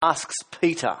asks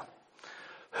Peter,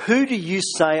 "Who do you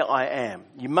say I am?"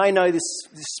 You may know this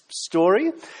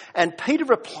story. And Peter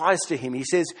replies to him. He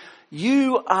says,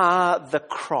 "You are the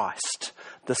Christ,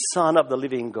 the Son of the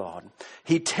living God."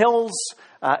 He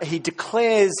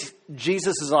declares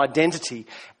Jesus' identity.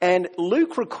 And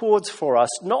Luke records for us,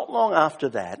 not long after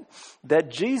that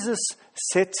Jesus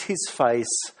sets his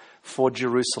face for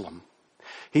Jerusalem.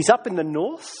 He's up in the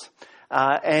north,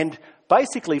 and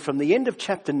basically from the end of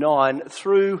chapter 9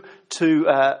 through to,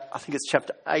 I think it's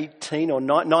chapter 18 or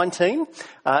 19,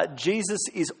 Jesus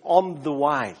is on the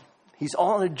way. He's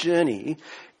on a journey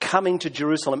coming to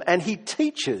Jerusalem, and he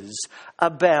teaches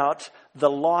about the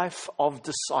life of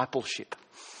discipleship.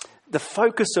 The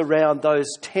focus around those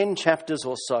 10 chapters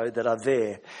or so that are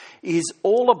there is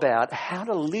all about how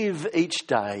to live each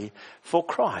day for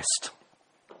Christ.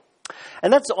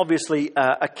 And that's obviously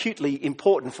acutely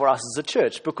important for us as a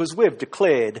church, because we've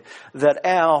declared that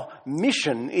our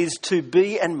mission is to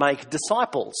be and make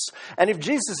disciples. And if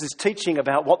Jesus is teaching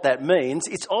about what that means,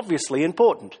 it's obviously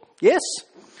important. Yes?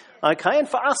 Okay, and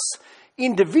for us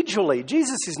individually,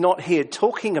 Jesus is not here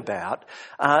talking about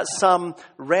some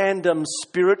random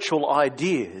spiritual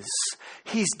ideas.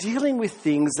 He's dealing with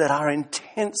things that are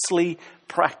intensely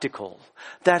practical,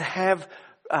 that have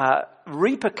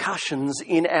repercussions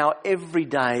in our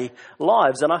everyday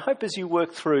lives. And I hope as you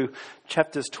work through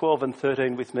chapters 12 and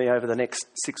 13 with me over the next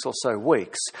 6 or so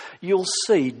weeks, you'll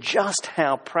see just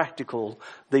how practical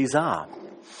these are.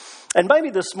 And maybe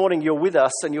this morning you're with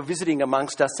us and you're visiting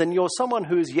amongst us and you're someone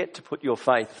who is yet to put your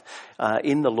faith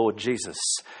in the Lord Jesus.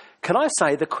 Can I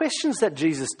say the questions that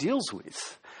Jesus deals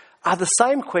with are the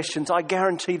same questions I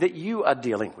guarantee that you are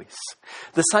dealing with.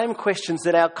 The same questions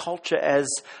that our culture as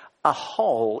a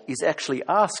whole is actually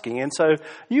asking. And so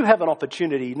you have an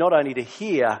opportunity not only to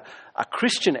hear a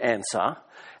Christian answer,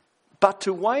 but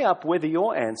to weigh up whether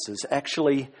your answers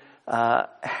actually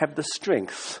have the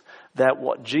strength that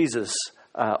what Jesus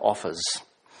offers.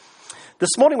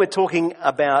 This morning we're talking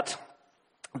about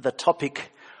the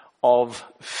topic of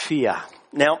fear.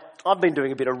 Now, I've been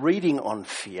doing a bit of reading on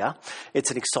fear. It's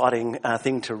an exciting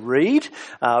thing to read.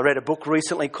 I read a book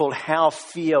recently called How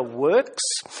Fear Works.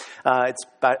 It's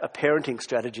about a parenting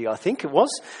strategy, I think it was.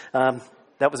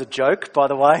 That was a joke, by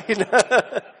the way.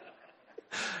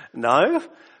 No.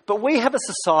 But we have a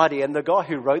society, and the guy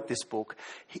who wrote this book,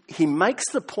 he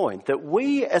makes the point that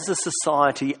we as a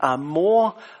society are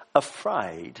more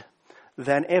afraid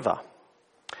than ever.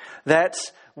 That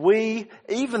we,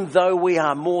 even though we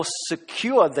are more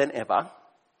secure than ever,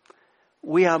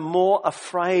 we are more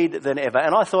afraid than ever.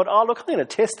 And I thought, oh, look, I'm going to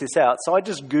test this out. So I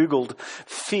just Googled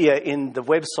fear in the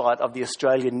website of the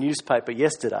Australian newspaper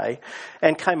yesterday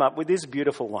and came up with this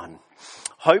beautiful one.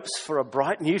 Hopes for a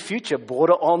bright new future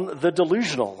border on the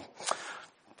delusional.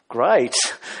 Great.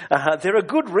 There are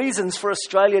good reasons for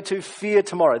Australia to fear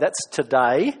tomorrow. That's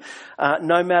today,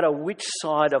 no matter which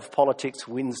side of politics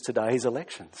wins today's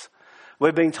elections.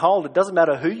 We're being told it doesn't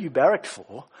matter who you barracked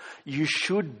for, you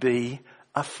should be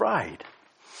afraid.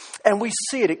 And we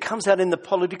see it. It comes out in the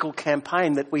political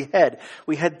campaign that we had.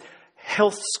 We had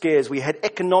health scares, we had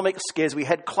economic scares, we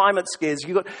had climate scares.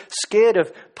 You got scared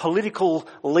of political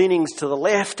leanings to the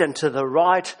left and to the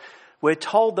right. We're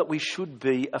told that we should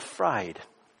be afraid.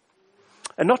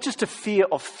 And not just a fear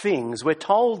of things. We're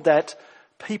told that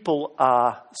people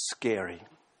are scary.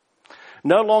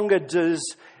 No longer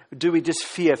do we just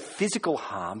fear physical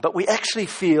harm, but we actually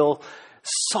feel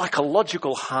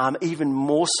psychological harm even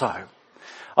more so.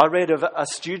 I read of a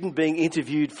student being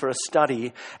interviewed for a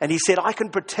study, and he said, I can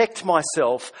protect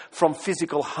myself from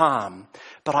physical harm,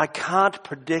 but I can't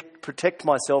protect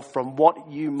myself from what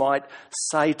you might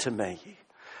say to me.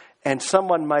 And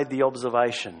someone made the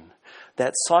observation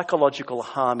that psychological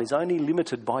harm is only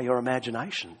limited by your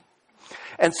imagination.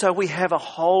 And so we have a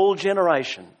whole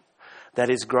generation that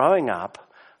is growing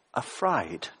up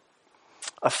afraid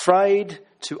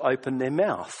to open their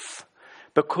mouth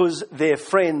because their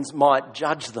friends might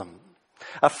judge them,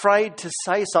 afraid to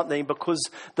say something because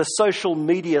the social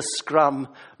media scrum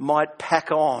might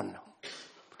pack on.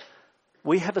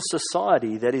 We have a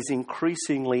society that is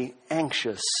increasingly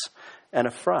anxious and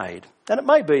afraid. And it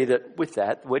may be that with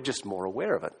that, we're just more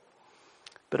aware of it.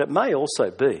 But it may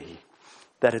also be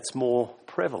that it's more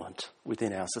prevalent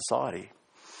within our society.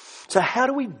 So how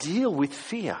do we deal with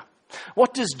fear?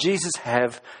 What does Jesus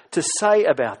have to say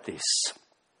about this?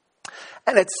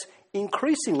 And it's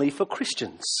increasingly for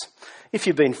Christians. If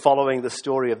you've been following the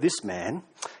story of this man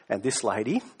and this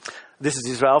lady, this is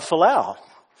Israel Folau.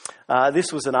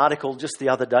 This was an article just the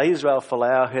other day. Israel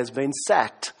Folau has been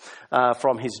sacked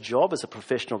from his job as a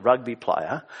professional rugby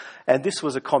player. And this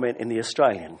was a comment in The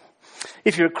Australian.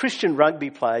 If you're a Christian rugby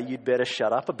player, you'd better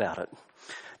shut up about it.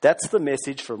 That's the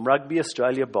message from Rugby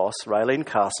Australia boss Raelene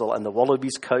Castle and the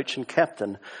Wallabies coach and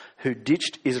captain who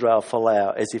ditched Israel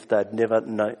Folau as if they'd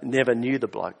never knew the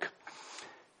bloke.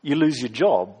 You lose your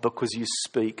job because you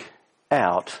speak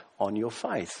out on your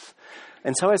faith.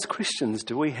 And so as Christians,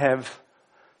 do we have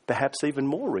perhaps even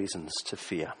more reasons to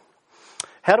fear?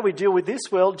 How do we deal with this?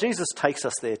 Well, Jesus takes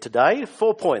us there today.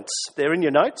 4 points. They're in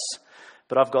your notes,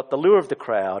 but I've got the lure of the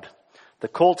crowd, the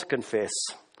call to confess,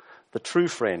 the true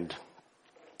friend,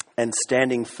 and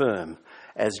standing firm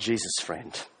as Jesus'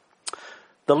 friend.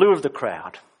 The lure of the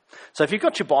crowd. So if you've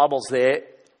got your Bibles there,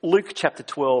 Luke chapter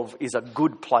 12 is a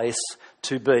good place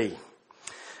to be.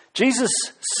 Jesus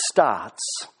starts.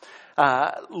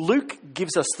 Luke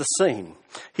gives us the scene.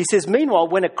 He says, meanwhile,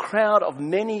 when a crowd of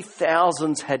many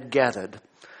thousands had gathered,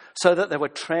 so that they were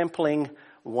trampling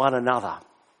one another.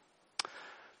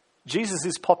 Jesus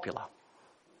is popular.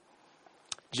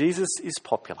 Jesus is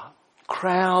popular.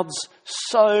 Crowds,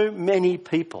 so many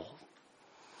people.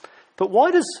 But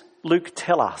why does Luke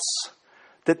tell us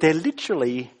that they're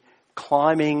literally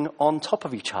climbing on top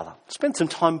of each other? Spend some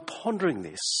time pondering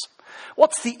this.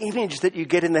 What's the image that you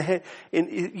get in the head?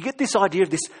 You get this idea of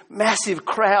this massive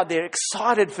crowd. They're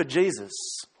excited for Jesus.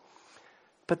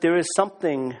 But there is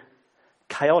something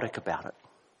chaotic about it.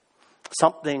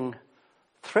 Something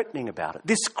threatening about it.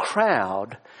 This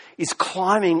crowd is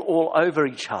climbing all over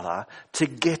each other to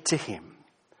get to him.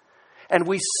 And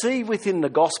we see within the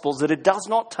Gospels that it does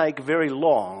not take very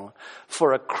long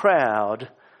for a crowd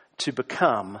to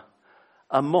become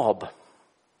a mob.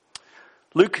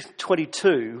 Luke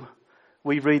 22,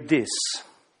 we read this.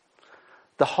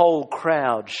 The whole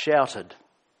crowd shouted,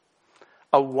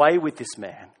 "Away with this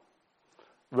man.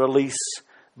 Release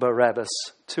Barabbas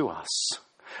to us."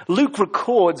 Luke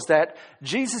records that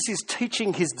Jesus is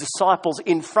teaching his disciples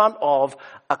in front of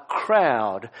a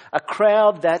crowd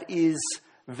that is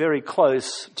very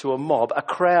close to a mob, a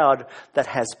crowd that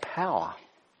has power.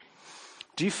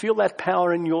 Do you feel that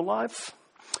power in your life?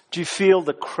 Do you feel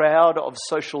the crowd of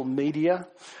social media,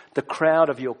 the crowd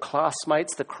of your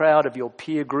classmates, the crowd of your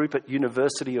peer group at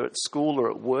university or at school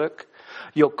or at work,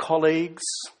 your colleagues?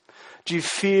 Do you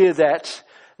fear that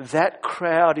that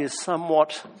crowd is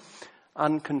somewhat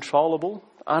uncontrollable,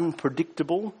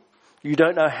 unpredictable? You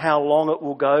don't know how long it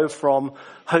will go from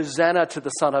Hosanna to the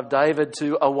Son of David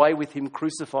to away with him,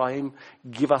 crucify him,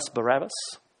 give us Barabbas.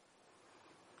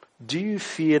 Do you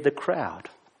fear the crowd?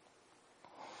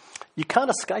 You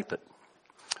can't escape it.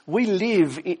 We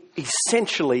live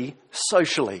essentially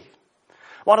socially.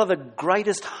 One of the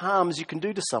greatest harms you can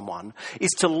do to someone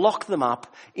is to lock them up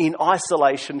in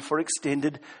isolation for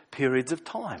extended periods of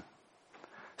time.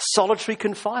 Solitary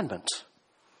confinement.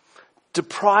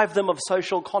 Deprive them of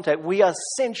social contact. We are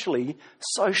essentially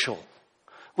social.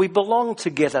 We belong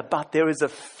together, but there is a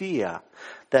fear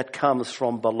that comes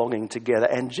from belonging together.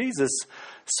 And Jesus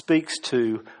speaks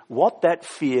to what that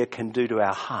fear can do to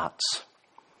our hearts.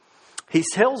 He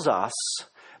tells us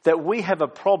that we have a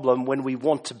problem when we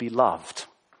want to be loved.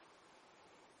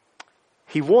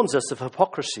 He warns us of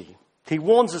hypocrisy. He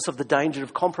warns us of the danger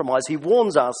of compromise. He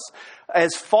warns us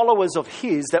as followers of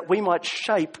his that we might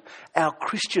shape our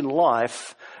Christian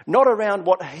life not around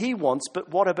what he wants, but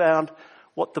what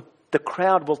the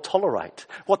crowd will tolerate,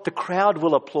 what the crowd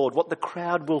will applaud, what the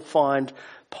crowd will find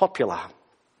popular.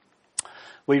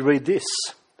 We read this.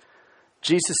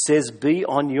 Jesus says, "Be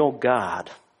on your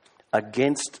guard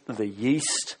against the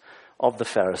yeast of the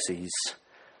Pharisees,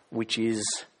 which is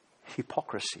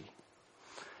hypocrisy."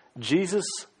 Jesus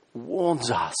warns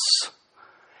us,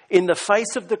 in the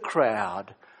face of the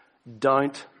crowd,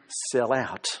 don't sell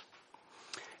out.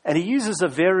 And he uses a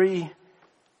very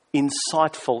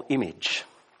insightful image.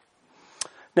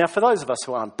 Now, for those of us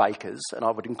who aren't bakers, and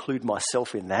I would include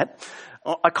myself in that,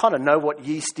 I kind of know what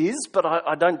yeast is, but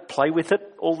I don't play with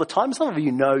it all the time. Some of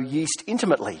you know yeast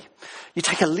intimately. You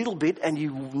take a little bit and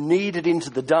you knead it into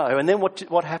the dough, and then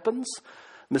what happens?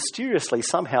 Mysteriously,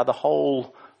 somehow the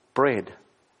whole bread,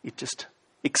 it just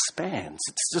expands.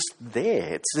 It's just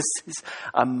there. It's just this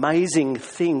amazing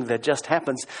thing that just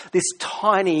happens. This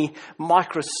tiny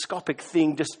microscopic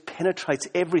thing just penetrates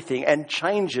everything and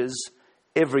changes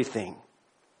everything.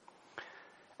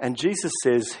 And Jesus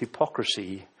says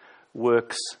hypocrisy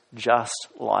works just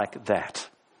like that.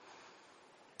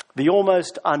 The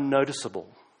almost unnoticeable,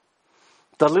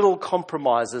 the little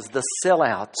compromises, the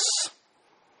sellouts,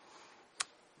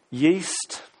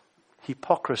 yeast,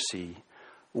 hypocrisy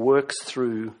works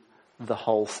through the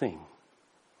whole thing.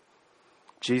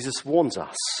 Jesus warns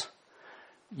us.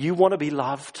 You want to be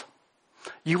loved?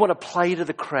 You want to play to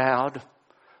the crowd?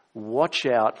 Watch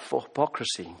out for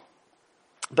hypocrisy.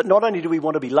 But not only do we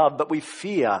want to be loved, but we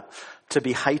fear to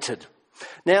be hated.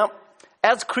 Now,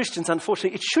 as Christians,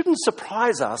 unfortunately, it shouldn't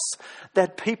surprise us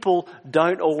that people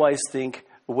don't always think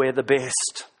we're the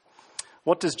best.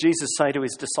 What does Jesus say to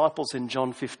his disciples in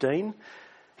John 15?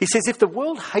 He says, if the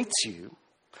world hates you,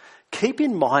 keep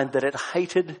in mind that it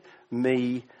hated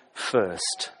me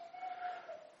first.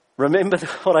 Remember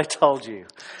what I told you.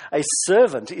 A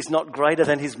servant is not greater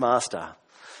than his master.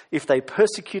 If they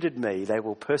persecuted me, they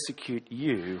will persecute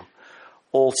you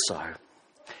also.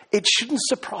 It shouldn't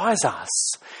surprise us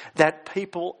that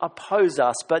people oppose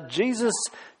us, but Jesus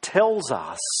tells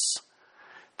us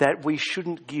that we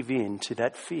shouldn't give in to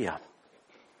that fear.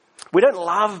 We don't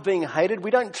love being hated.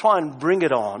 We don't try and bring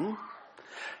it on.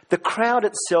 The crowd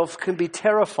itself can be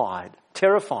terrifying.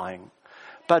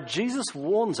 But Jesus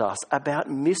warns us about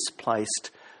misplaced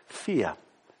fear.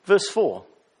 Verse 4,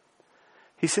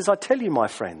 he says, I tell you, my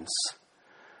friends,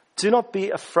 do not be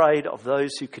afraid of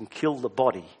those who can kill the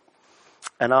body,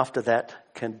 and after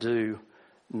that can do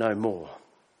no more.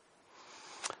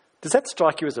 Does that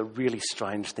strike you as a really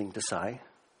strange thing to say?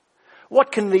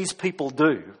 What can these people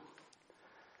do?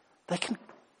 They can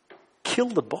kill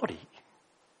the body.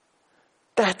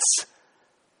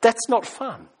 That's not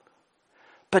fun.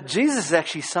 But Jesus is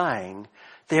actually saying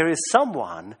there is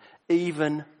someone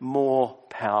even more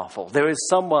powerful. There is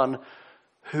someone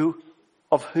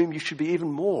of whom you should be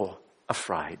even more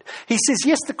afraid. He says,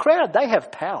 yes, the crowd, they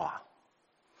have power.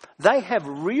 They have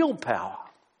real power.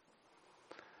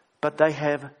 But they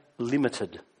have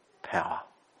limited power.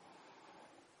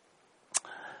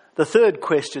 The third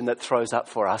question that throws up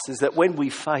for us is that when we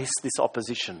face this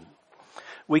opposition,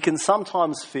 we can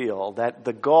sometimes feel that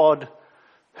the God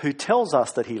who tells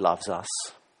us that he loves us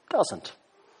doesn't.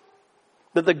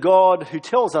 That the God who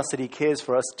tells us that he cares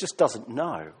for us just doesn't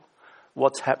know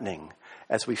what's happening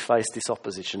as we face this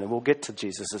opposition. And we'll get to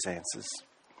Jesus' answers.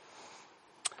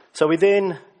 So we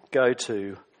then go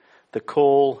to the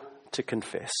call to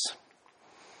confess.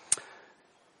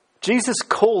 Jesus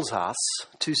calls us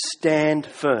to stand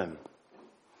firm.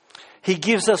 He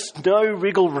gives us no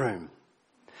wriggle room.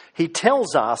 He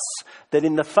tells us that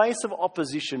in the face of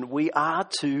opposition, we are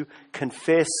to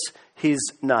confess his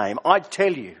name. I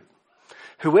tell you,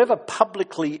 whoever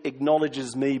publicly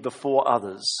acknowledges me before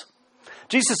others.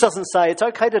 Jesus doesn't say it's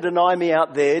okay to deny me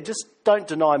out there, just don't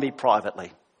deny me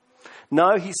privately.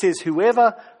 No, he says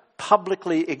whoever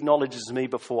publicly acknowledges me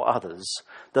before others,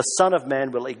 the Son of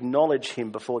Man will acknowledge him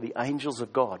before the angels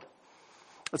of God.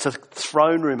 It's a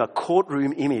throne room, a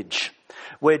courtroom image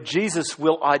where Jesus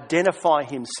will identify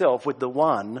himself with the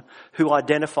one who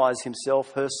identifies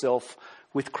himself, herself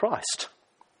with Christ.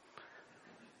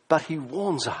 But he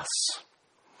warns us,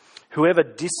 whoever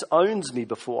disowns me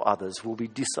before others will be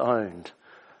disowned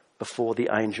before the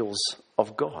angels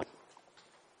of God.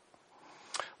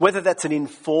 Whether that's an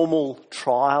informal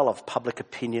trial of public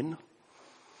opinion,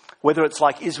 whether it's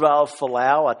like Israel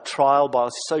Folau, a trial by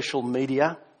social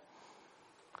media,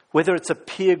 whether it's a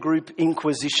peer group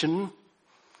inquisition,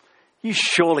 you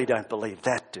surely don't believe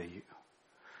that, do you?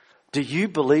 Do you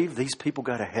believe these people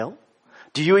go to hell?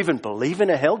 Do you even believe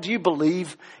in a hell? Do you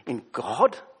believe in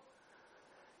God?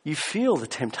 You feel the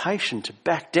temptation to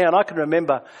back down. I can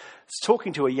remember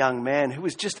talking to a young man who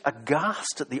was just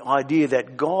aghast at the idea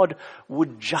that God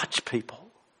would judge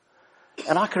people.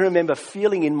 And I can remember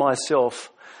feeling in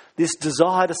myself this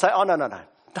desire to say, oh, no,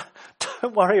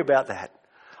 don't worry about that.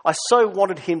 I so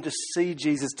wanted him to see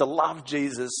Jesus, to love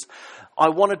Jesus. I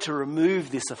wanted to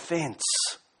remove this offence.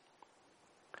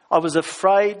 I was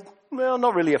afraid, well,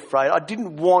 not really afraid. I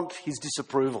didn't want his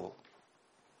disapproval.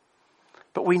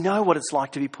 But we know what it's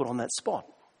like to be put on that spot.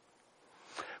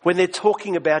 When they're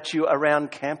talking about you around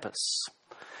campus,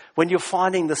 when you're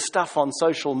finding the stuff on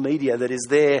social media that is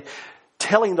there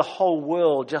telling the whole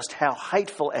world just how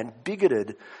hateful and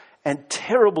bigoted and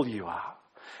terrible you are,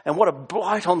 and what a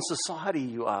blight on society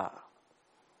you are.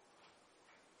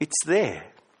 It's there.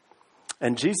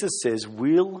 And Jesus says,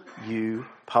 will you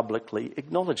publicly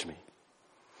acknowledge me?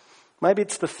 Maybe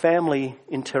it's the family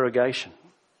interrogation.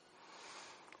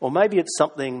 Or maybe it's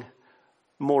something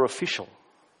more official.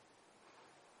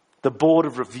 The board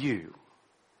of review.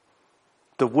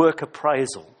 The work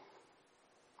appraisal.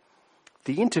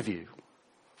 The interview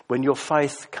when your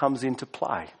faith comes into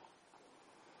play.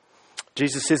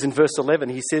 Jesus says in verse 11,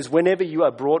 he says, whenever you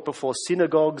are brought before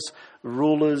synagogues,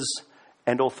 rulers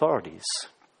and authorities,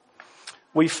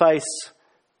 we face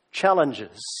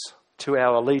challenges to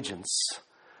our allegiance,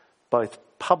 both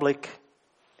public,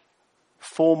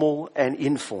 formal and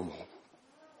informal.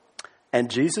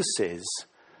 And Jesus says,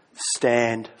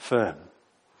 stand firm.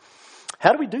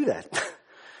 How do we do that?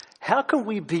 How can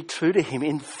we be true to him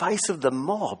in face of the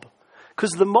mob?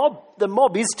 Because the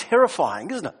mob is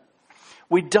terrifying, isn't it?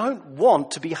 We don't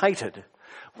want to be hated.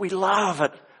 We love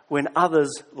it when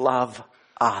others love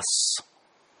us.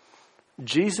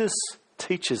 Jesus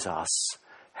teaches us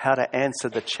how to answer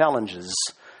the challenges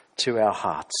to our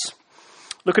hearts.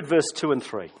 Look at verse 2 and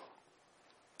 3.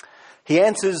 He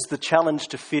answers the challenge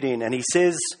to fit in, and he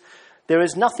says, "There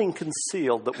is nothing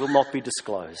concealed that will not be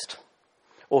disclosed,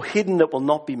 or hidden that will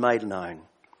not be made known.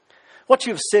 What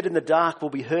you have said in the dark will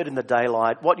be heard in the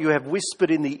daylight. What you have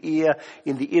whispered in the ear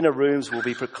in the inner rooms will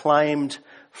be proclaimed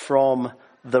from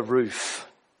the roof."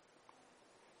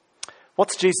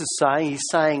 What's Jesus saying? He's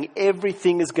saying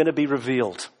everything is going to be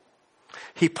revealed.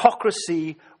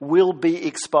 Hypocrisy will be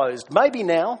exposed. Maybe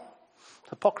now.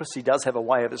 Hypocrisy does have a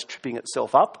way of tripping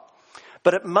itself up,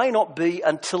 but it may not be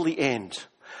until the end.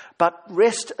 But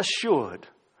rest assured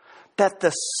that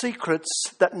the secrets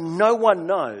that no one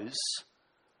knows,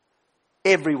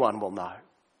 everyone will know.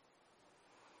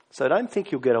 So don't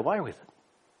think you'll get away with it.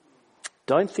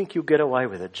 Don't think you'll get away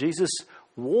with it. Jesus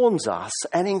warns us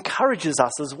and encourages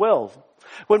us as well.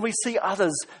 When we see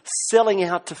others selling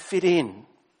out to fit in.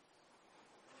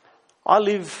 I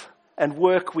live and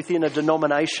work within a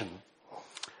denomination.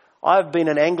 I've been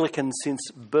an Anglican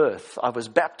since birth. I was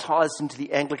baptised into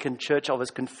the Anglican Church. I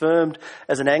was confirmed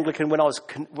as an Anglican. When I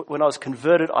was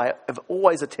converted, I have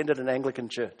always attended an Anglican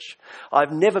church.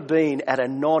 I've never been at a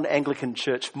non-Anglican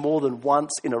church more than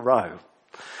once in a row.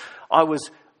 I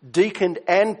was deaconed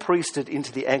and priested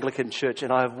into the Anglican Church,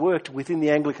 and I have worked within the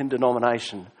Anglican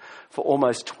denomination for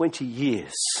almost 20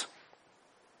 years.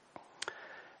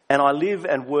 And I live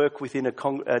and work within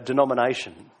a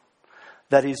denomination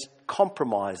that is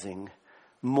compromising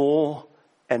more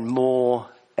and more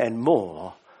and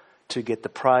more to get the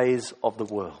praise of the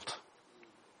world.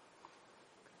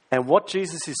 And what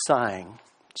Jesus is saying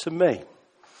to me,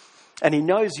 and he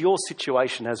knows your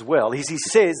situation as well, is he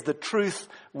says the truth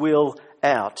will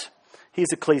out.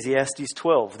 Here's Ecclesiastes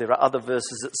 12. There are other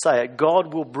verses that say it.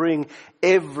 God will bring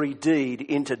every deed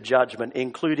into judgment,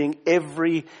 including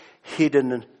every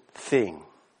hidden thing.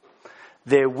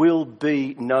 There will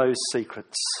be no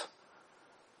secrets.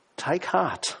 Take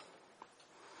heart.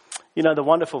 You know, the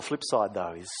wonderful flip side,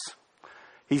 though, is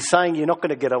he's saying you're not going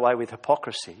to get away with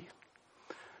hypocrisy.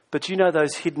 But you know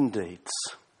those hidden deeds.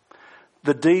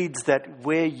 The deeds that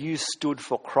where you stood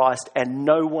for Christ and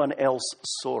no one else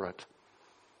saw it.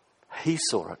 He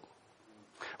saw it.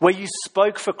 Where you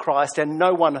spoke for Christ and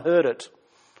no one heard it.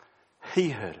 He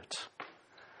heard it.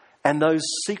 And those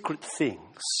secret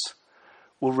things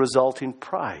will result in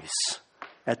praise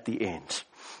at the end.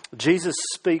 Jesus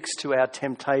speaks to our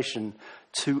temptation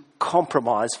to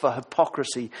compromise for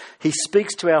hypocrisy. He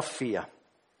speaks to our fear.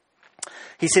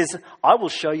 He says, "I will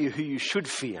show you who you should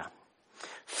fear.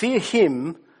 Fear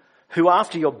him who,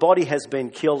 after your body has been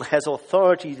killed, has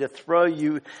authority to throw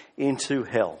you into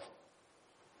hell.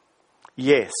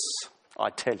 Yes, I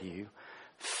tell you,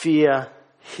 fear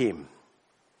him."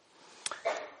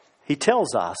 He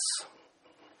tells us,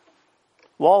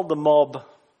 while the mob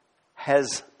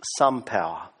has some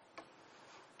power,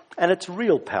 and it's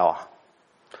real power,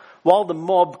 while the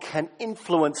mob can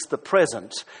influence the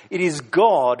present, it is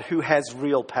God who has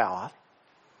real power.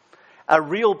 A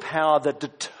real power that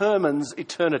determines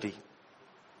eternity.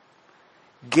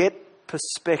 Get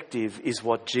perspective is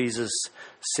what Jesus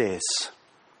says.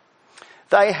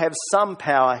 They have some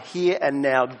power here and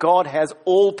now. God has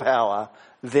all power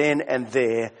then and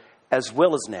there as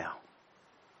well as now.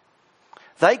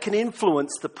 They can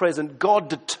influence the present. God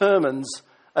determines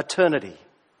eternity.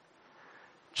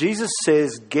 Jesus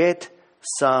says, get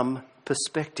some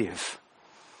perspective.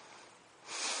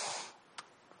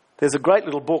 There's a great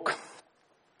little book,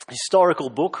 historical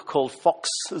book called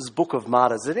Fox's Book of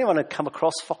Martyrs. Did anyone come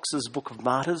across Fox's Book of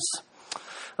Martyrs?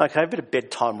 Okay, a bit of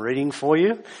bedtime reading for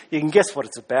you. You can guess what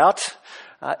it's about.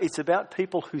 It's about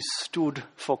people who stood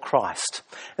for Christ.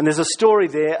 And there's a story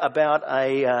there about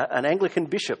an Anglican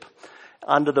bishop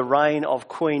under the reign of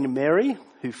Queen Mary,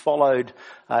 who followed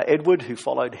Edward, who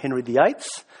followed Henry VIII,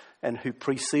 and who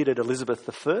preceded Elizabeth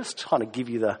I. Kind of give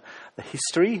you the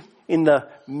history. In the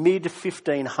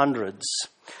mid-1500s.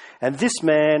 And this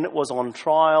man was on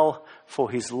trial for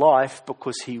his life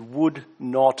because he would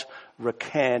not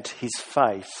recant his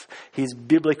faith, his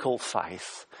biblical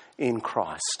faith in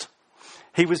Christ.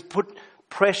 He was put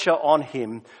pressure on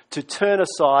him to turn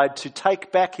aside, to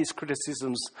take back his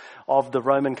criticisms of the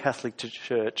Roman Catholic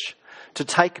Church, to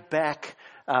take back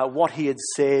what he had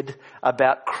said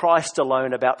about Christ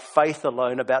alone, about faith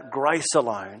alone, about grace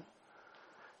alone.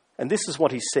 And this is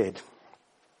what he said.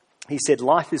 He said,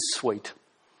 "Life is sweet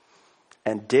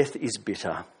and death is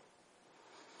bitter.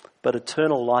 But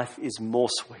eternal life is more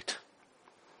sweet,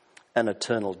 and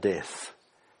eternal death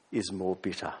is more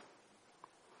bitter.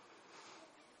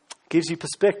 Gives you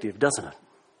perspective, doesn't it?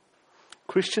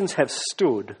 Christians have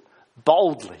stood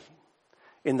boldly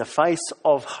in the face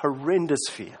of horrendous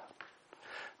fear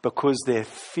because their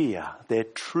fear, their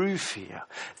true fear,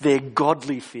 their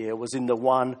godly fear was in the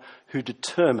one who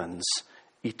determines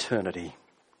eternity.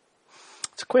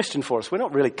 It's a question for us. We're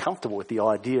not really comfortable with the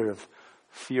idea of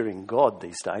fearing God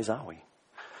these days, are we?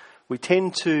 We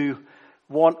tend to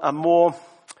want a more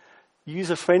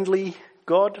user-friendly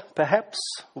God, perhaps,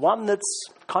 one that's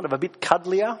kind of a bit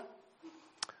cuddlier.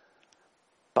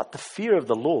 But the fear of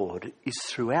the Lord is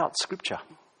throughout Scripture.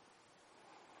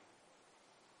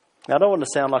 Now, I don't want to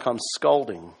sound like I'm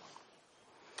scolding,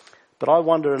 but I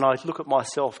wonder, and I look at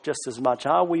myself just as much,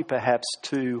 are we perhaps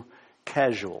too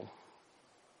casual?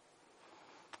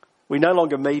 We no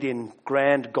longer meet in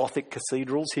grand Gothic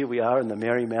cathedrals. Here we are in the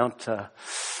Marymount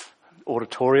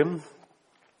Auditorium.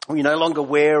 We no longer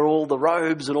wear all the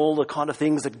robes and all the kind of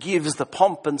things that gives the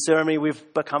pomp and ceremony.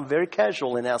 We've become very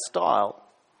casual in our style.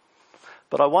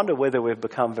 But I wonder whether we've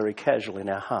become very casual in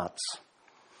our hearts.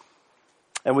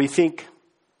 And we think,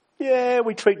 yeah,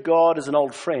 we treat God as an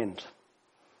old friend.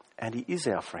 And he is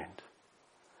our friend.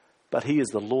 But he is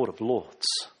the Lord of Lords.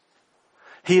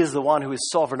 He is the one who is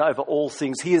sovereign over all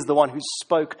things. He is the one who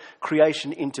spoke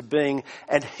creation into being.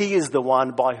 And he is the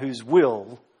one by whose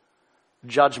will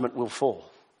judgment will fall.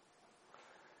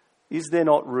 Is there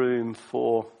not room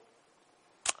for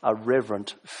a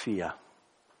reverent fear,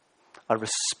 a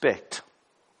respect,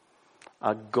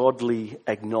 a godly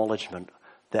acknowledgement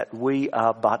that we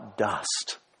are but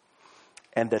dust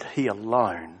and that he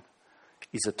alone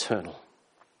is eternal?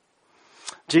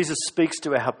 Jesus speaks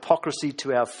to our hypocrisy,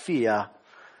 to our fear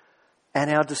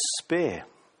and our despair.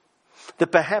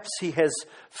 That perhaps he has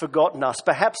forgotten us.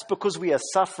 Perhaps because we are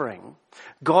suffering,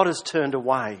 God has turned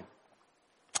away.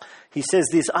 He says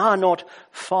this, are not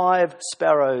 5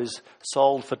 sparrows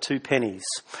sold for 2 pennies?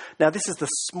 Now, this is the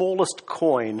smallest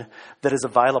coin that is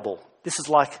available. This is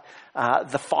like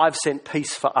the 5-cent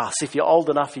piece for us. If you're old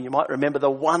enough, you might remember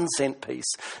the 1-cent piece.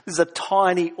 This is a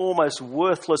tiny, almost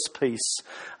worthless piece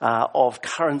of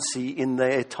currency in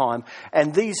their time.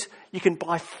 And these, you can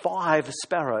buy 5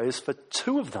 sparrows for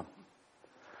 2 of them.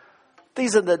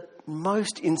 These are the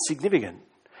most insignificant.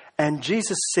 And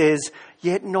Jesus says,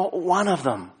 yet not one of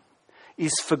them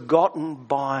is forgotten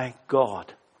by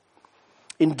God.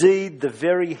 Indeed, the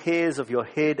very hairs of your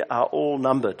head are all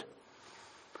numbered.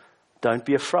 Don't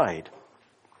be afraid.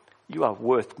 You are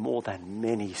worth more than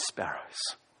many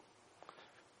sparrows.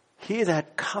 Hear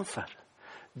that comfort.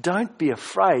 Don't be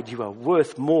afraid. You are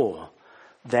worth more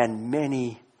than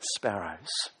many sparrows.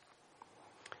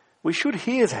 We should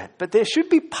hear that, but there should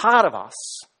be part of us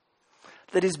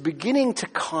that is beginning to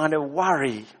kind of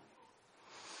worry.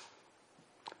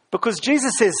 Because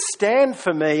Jesus says, stand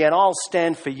for me and I'll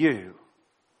stand for you.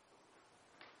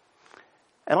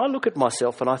 And I look at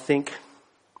myself and I think,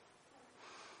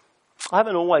 I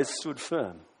haven't always stood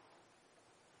firm.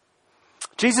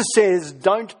 Jesus says,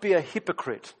 don't be a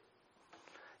hypocrite.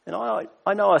 And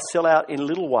I know I sell out in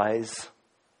little ways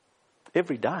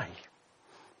every day.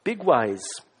 Big ways,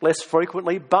 less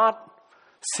frequently, but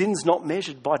sin's not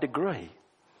measured by degree.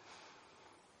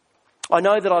 I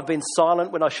know that I've been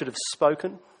silent when I should have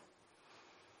spoken.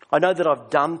 I know that I've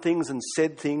done things and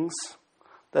said things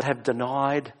that have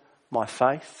denied my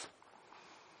faith.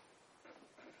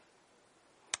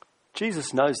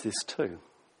 Jesus knows this too.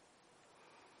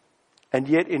 And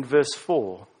yet in verse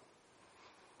 4,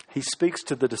 he speaks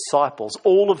to the disciples,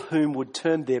 all of whom would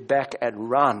turn their back and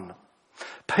run.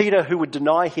 Peter, who would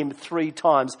deny him 3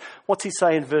 times. What's he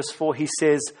say in verse 4? He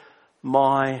says,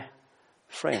 my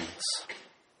friends.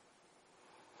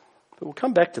 But we'll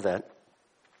come back to that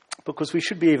because we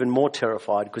should be even more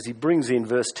terrified because he brings in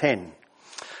verse 10.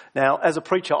 Now, as a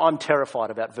preacher, I'm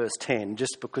terrified about verse 10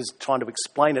 just because trying to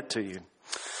explain it to you.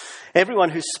 Everyone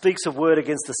who speaks a word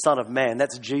against the Son of Man,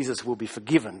 that's Jesus, will be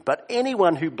forgiven. But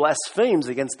anyone who blasphemes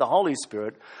against the Holy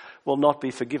Spirit will not be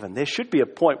forgiven. There should be a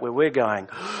point where we're going,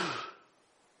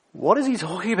 what is he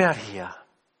talking about here?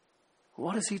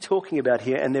 What is he talking about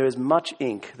here? And there is much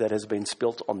ink that has been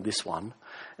spilt on this one.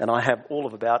 And I have all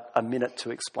of about a minute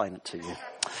to explain it to you.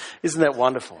 Isn't that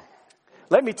wonderful?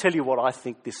 Let me tell you what I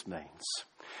think this means.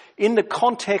 In the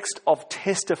context of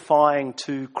testifying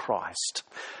to Christ,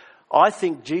 I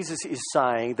think Jesus is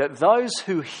saying that those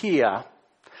who hear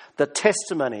the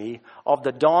testimony of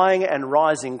the dying and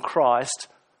rising Christ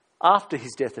after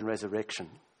his death and resurrection,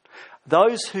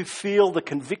 those who feel the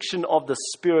conviction of the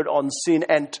Spirit on sin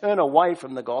and turn away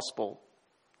from the gospel,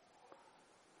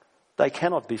 they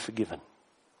cannot be forgiven.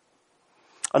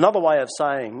 Another way of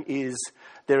saying is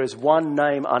there is one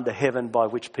name under heaven by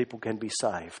which people can be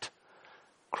saved.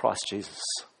 Christ Jesus.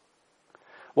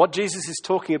 What Jesus is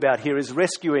talking about here is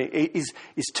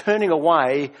turning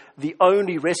away the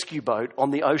only rescue boat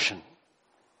on the ocean.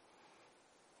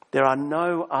 There are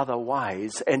no other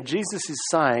ways. And Jesus is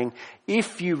saying,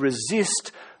 if you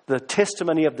resist the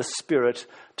testimony of the Spirit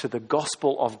to the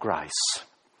gospel of grace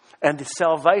and the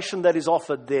salvation that is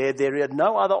offered there are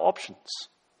no other options.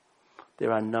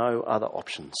 There are no other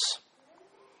options.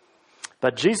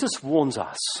 But Jesus warns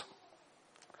us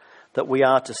that we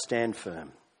are to stand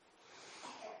firm.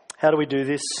 How do we do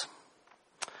this?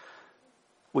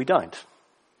 We don't.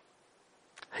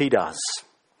 He does.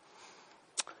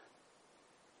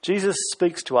 Jesus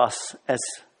speaks to us as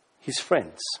his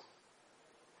friends.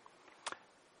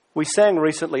 We sang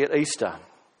recently at Easter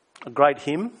a great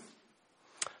hymn,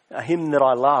 a hymn that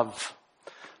I love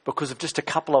because of just a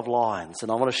couple of lines,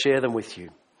 and I want to share them with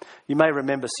you. You may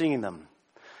remember singing them.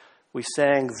 We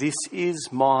sang, "This is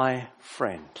my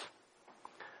friend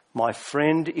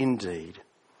indeed,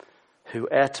 who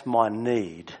at my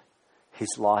need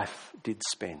his life did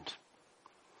spend."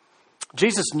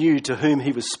 Jesus knew to whom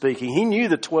he was speaking. He knew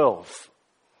the 12.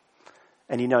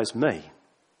 And he knows me.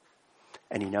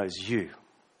 And he knows you.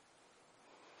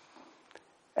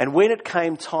 And when it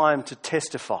came time to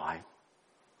testify,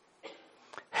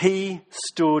 he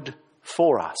stood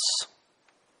for us.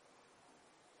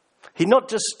 He not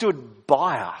just stood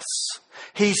by us.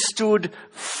 He stood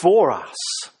for us.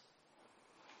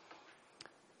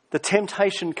 The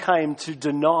temptation came to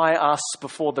deny us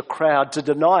before the crowd, to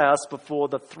deny us before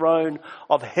the throne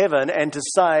of heaven, and to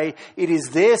say, it is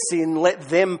their sin, let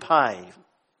them pay.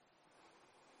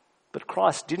 But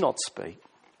Christ did not speak.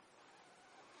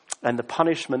 And the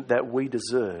punishment that we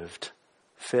deserved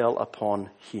fell upon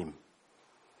him.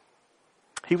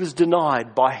 He was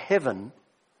denied by heaven.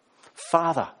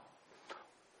 Father,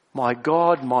 my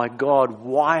God,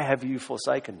 why have you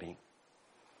forsaken me?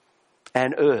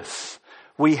 And earth,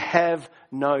 we have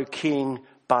no king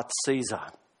but Caesar.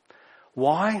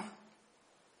 Why?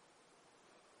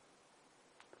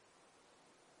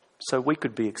 So we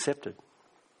could be accepted.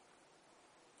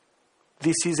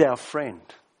 This is our friend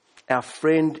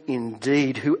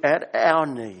indeed, who at our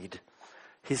need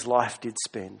his life did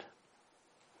spend.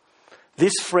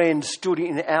 This friend stood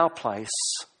in our place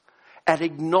and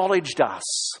acknowledged us,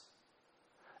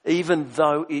 even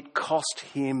though it cost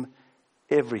him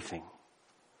everything.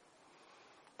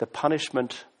 The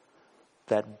punishment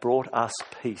that brought us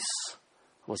peace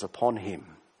was upon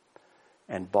him,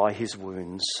 and by his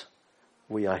wounds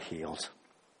we are healed.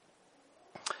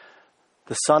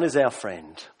 The Son is our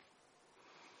friend,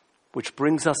 which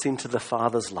brings us into the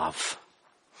Father's love.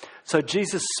 So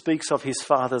Jesus speaks of his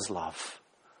Father's love,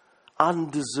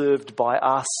 undeserved by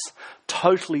us,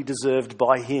 totally deserved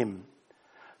by him.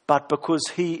 But because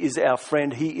he is our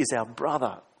friend, he is our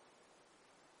brother,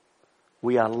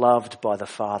 we are loved by the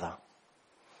Father.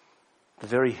 The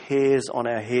very hairs on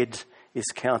our head is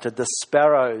counted. The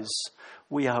sparrows,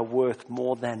 we are worth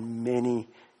more than many,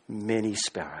 many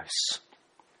sparrows.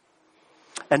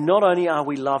 And not only are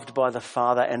we loved by the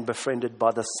Father and befriended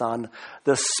by the Son,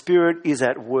 the Spirit is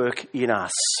at work in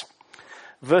us.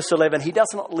 Verse 11, he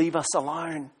does not leave us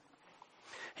alone.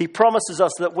 He promises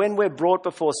us that when we're brought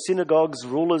before synagogues,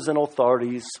 rulers and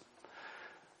authorities,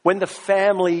 when the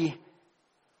family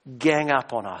gang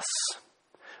up on us,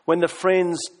 when the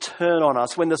friends turn on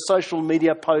us, when the social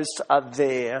media posts are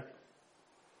there,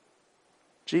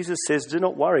 Jesus says, do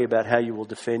not worry about how you will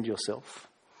defend yourself,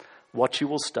 what you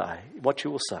will say.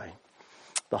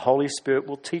 The Holy Spirit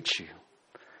will teach you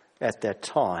at that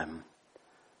time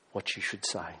what you should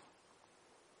say.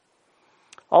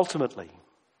 Ultimately,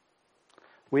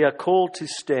 we are called to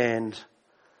stand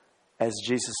as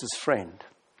Jesus' friend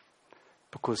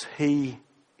because he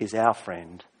is our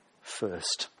friend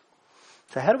first.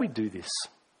 So how do we do this?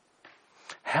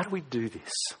 How do we do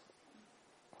this?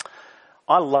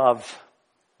 I love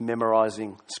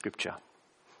memorizing scripture.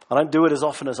 I don't do it as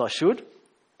often as I should,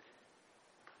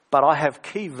 but I have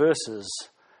key verses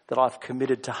that I've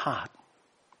committed to heart.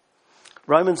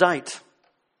 Romans 8.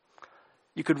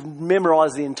 You could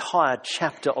memorize the entire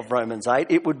chapter of Romans 8.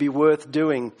 It would be worth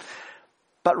doing.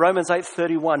 But Romans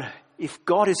 8:31, if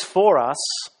God is for us,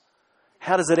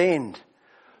 how does it end?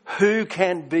 Who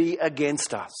can be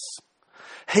against us?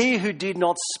 He who did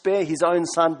not spare his own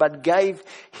son, but gave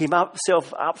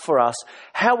himself up for us,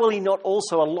 how will he not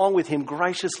also, along with him,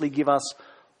 graciously give us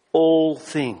all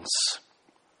things?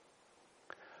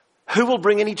 Who will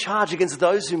bring any charge against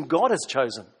those whom God has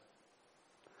chosen?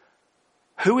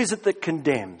 Who is it that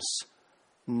condemns?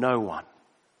 No one.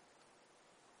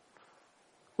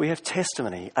 We have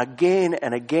testimony again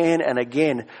and again and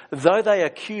again. Though they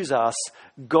accuse us,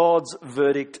 God's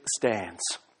verdict stands.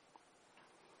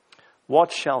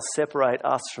 What shall separate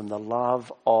us from the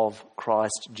love of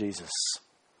Christ Jesus?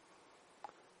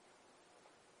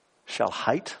 Shall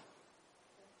hate?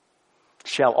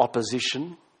 Shall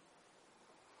opposition?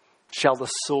 Shall the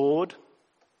sword?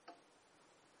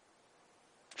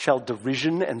 Shall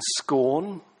derision and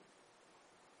scorn?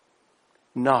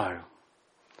 No.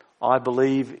 I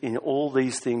believe in all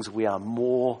these things we are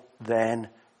more than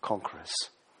conquerors.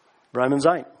 Romans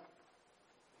 8.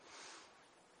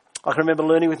 I can remember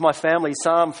learning with my family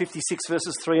Psalm 56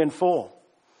 verses 3 and 4.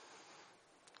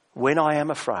 When I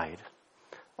am afraid,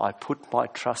 I put my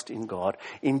trust in God.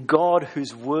 In God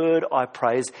whose word I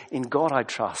praise. In God I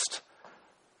trust.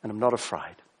 And I'm not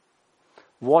afraid.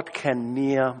 What can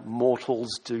mere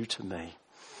mortals do to me?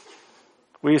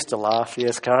 We used to laugh.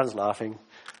 Yes, Karen's laughing.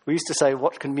 We used to say,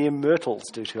 what can mere mortals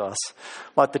do to us?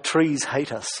 Like the trees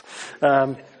hate us.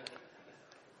 But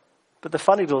the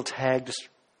funny little tag just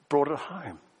brought it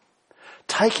home.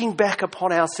 Taking back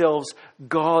upon ourselves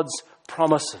God's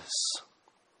promises.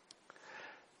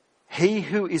 He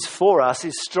who is for us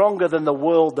is stronger than the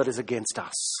world that is against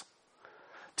us.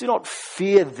 Do not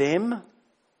fear them.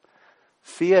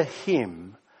 Fear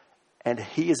him, and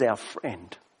he is our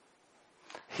friend.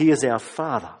 He is our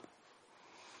Father.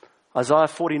 Isaiah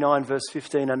 49 verse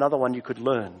 15, another one you could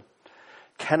learn.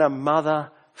 Can a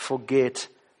mother forget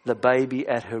the baby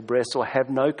at her breast, or have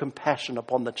no compassion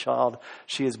upon the child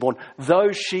she has born?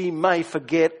 Though she may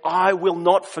forget, I will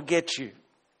not forget you.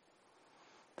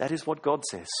 That is what God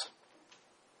says.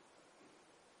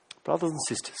 Brothers and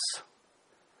sisters,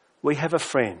 we have a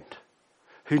friend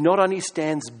who not only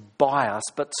stands by us,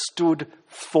 but stood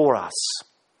for us.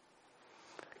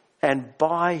 And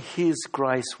by his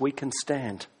grace we can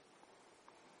stand.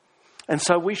 And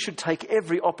so we should take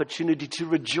every opportunity to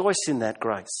rejoice in that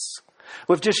grace.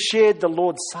 We've just shared the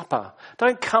Lord's Supper.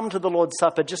 Don't come to the Lord's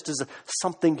Supper just as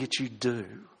something that you do.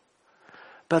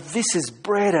 But this is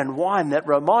bread and wine that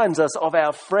reminds us of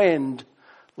our friend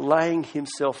laying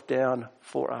himself down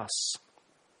for us.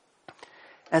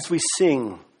 As we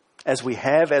sing, as we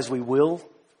have, as we will,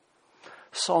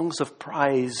 songs of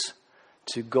praise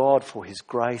to God for his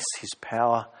grace, his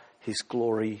power, his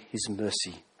glory, his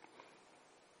mercy.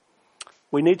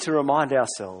 We need to remind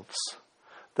ourselves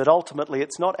that ultimately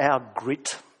it's not our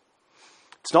grit,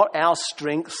 it's not our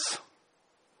strength,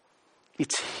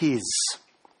 it's his.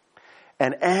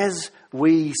 And as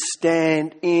we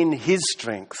stand in his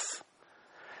strength,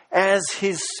 as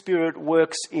his Spirit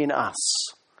works in us,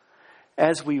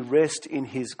 as we rest in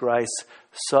his grace,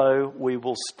 so we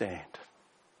will stand.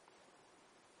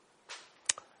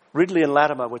 Ridley and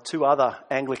Latimer were two other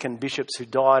Anglican bishops who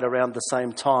died around the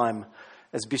same time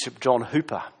as Bishop John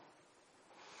Hooper.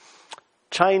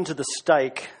 Chained to the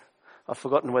stake, I've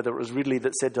forgotten whether it was Ridley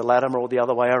that said to Latimer or the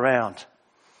other way around.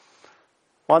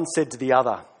 One said to the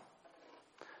other,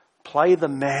 "Play the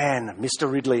man, Mr.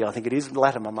 Ridley," I think it is,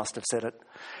 Latimer must have said it.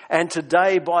 "And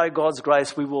today, by God's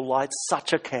grace, we will light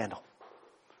such a candle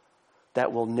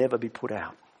that will never be put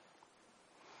out."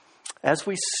 As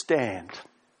we stand,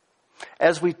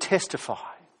 as we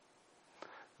testify,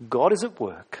 God is at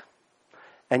work,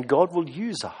 and God will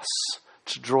use us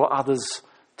to draw others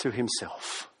to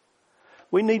himself.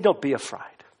 We need not be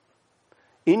afraid.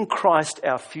 In Christ,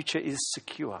 our future is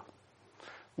secure.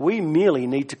 We merely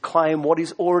need to claim what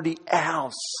is already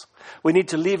ours. We need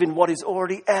to live in what is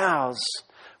already ours.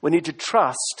 We need to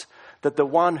trust that the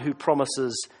one who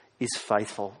promises is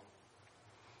faithful.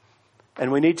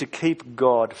 And we need to keep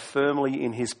God firmly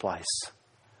in his place.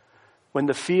 When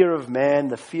the fear of man,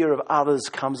 the fear of others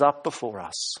comes up before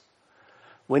us,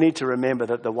 we need to remember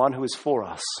that the one who is for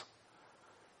us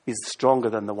is stronger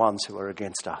than the ones who are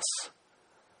against us.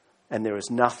 And there is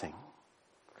nothing,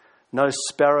 no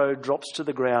sparrow drops to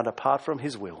the ground apart from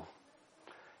his will.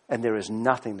 And there is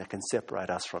nothing that can separate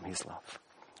us from his love.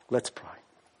 Let's pray.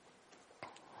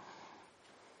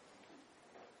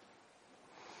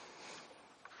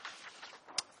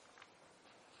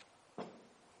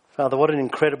 Father, what an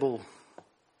incredible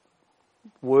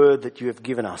word that you have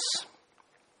given us.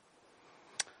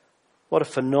 What a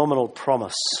phenomenal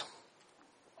promise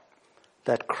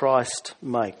that Christ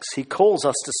makes. He calls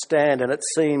us to stand, and it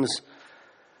seems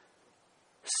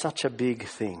such a big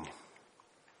thing.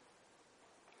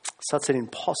 Such an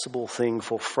impossible thing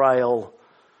for frail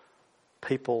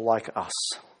people like us.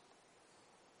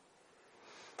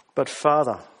 But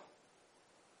Father,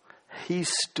 he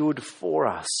stood for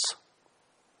us.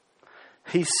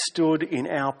 He stood in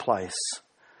our place,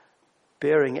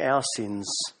 bearing our sins.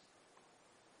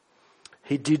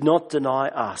 He did not deny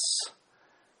us,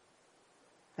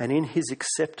 And in his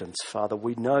acceptance, Father,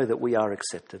 we know that we are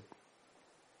accepted.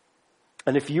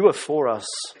 And if you are for us,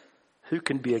 who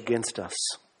can be against us?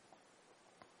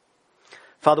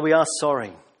 Father, we are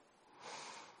sorry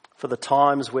for the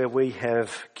times where we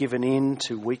have given in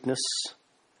to weakness,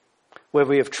 where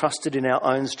we have trusted in our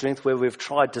own strength, where we've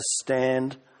tried to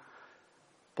stand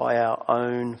by our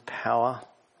own power.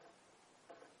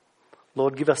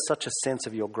 Lord, give us such a sense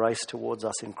of your grace towards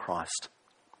us in Christ,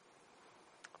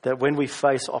 that when we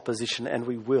face opposition, and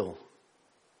we will,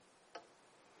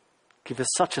 give us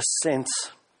such a sense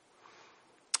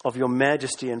of your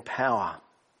majesty and power.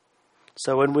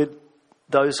 So when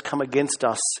those come against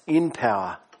us in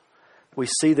power, we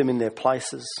see them in their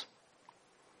places.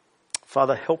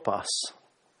 Father, help us.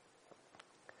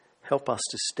 Help us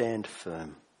to stand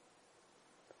firm,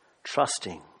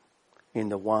 trusting in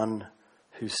the one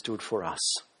who stood for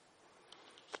us.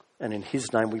 And in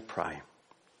his name we pray.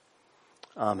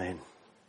 Amen.